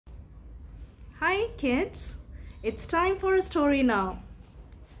Hi kids, it's time for a story now.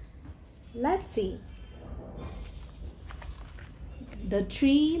 Let's see. The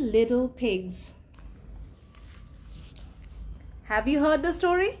Three Little Pigs. Have you heard the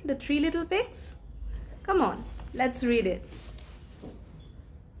story, The Three Little Pigs? Come on, let's read it.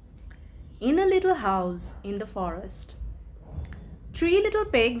 In a little house in the forest, three little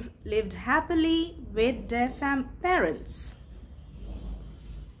pigs lived happily with their parents.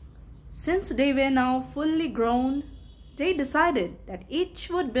 Since they were now fully grown, they decided that each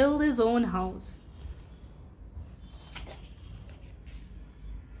would build his own house.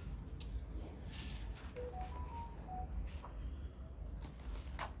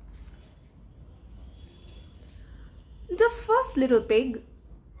 The first little pig,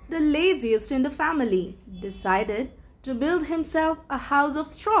 the laziest in the family, decided to build himself a house of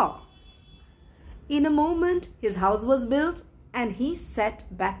straw. In a moment, his house was built and he sat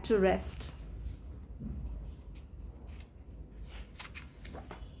back to rest.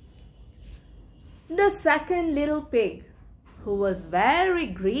 The second little pig, who was very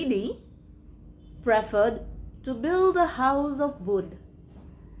greedy, preferred to build a house of wood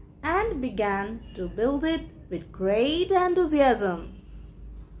and began to build it with great enthusiasm.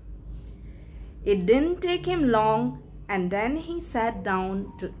 It didn't take him long, and then he sat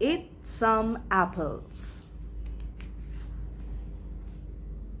down to eat some apples.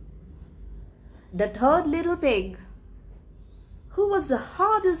 The third little pig, who was the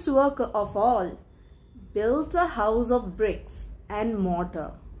hardest worker of all, built a house of bricks and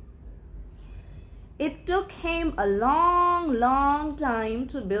mortar. It took him a long time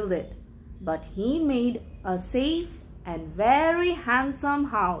to build it, but he made a safe and very handsome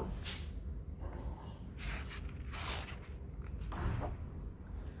house.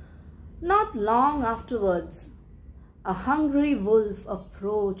 Not long afterwards, a hungry wolf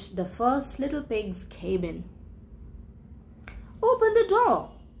approached the first little pig's cabin. "Open the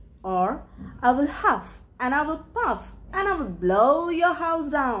door, or I will huff and I will puff and I will blow your house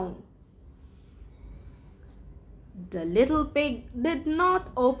down." The little pig did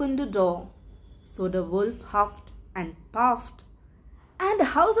not open the door, so the wolf huffed and puffed, and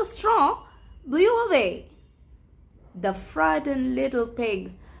the house of straw blew away. The frightened little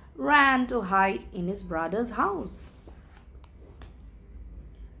pig ran to hide in his brother's house.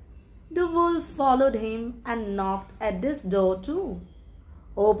 The wolf followed him and knocked at this door too.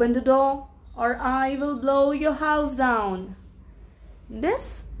 "Open the door, or I will blow your house down."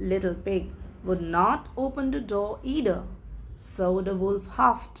 This little pig would not open the door either, so the wolf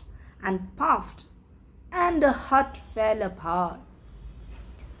huffed and puffed, and the hut fell apart.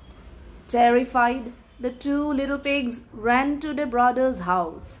 Terrified, the two little pigs ran to their brother's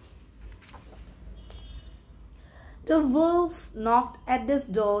house. The wolf knocked at this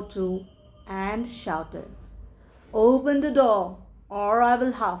door too and shouted, "Open the door, or I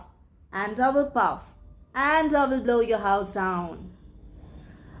will huff and I will puff and I will blow your house down."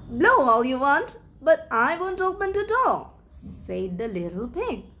 "Blow all you want, but I won't open the door," said the little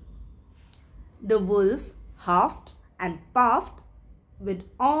pig. The wolf huffed and puffed with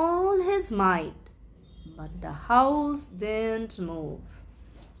all his might, but the house didn't move.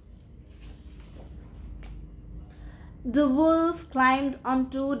 The wolf climbed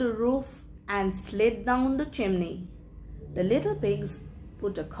onto the roof and slid down the chimney. The little pigs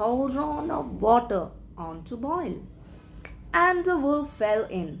put a cauldron of water on to boil, and the wolf fell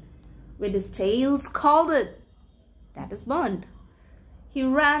in, with his tail scalded, that is burned. He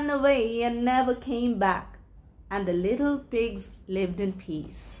ran away and never came back, and the little pigs lived in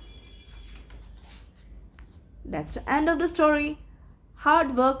peace. That's the end of the story.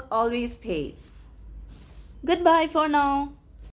 Hard work always pays. Goodbye for now.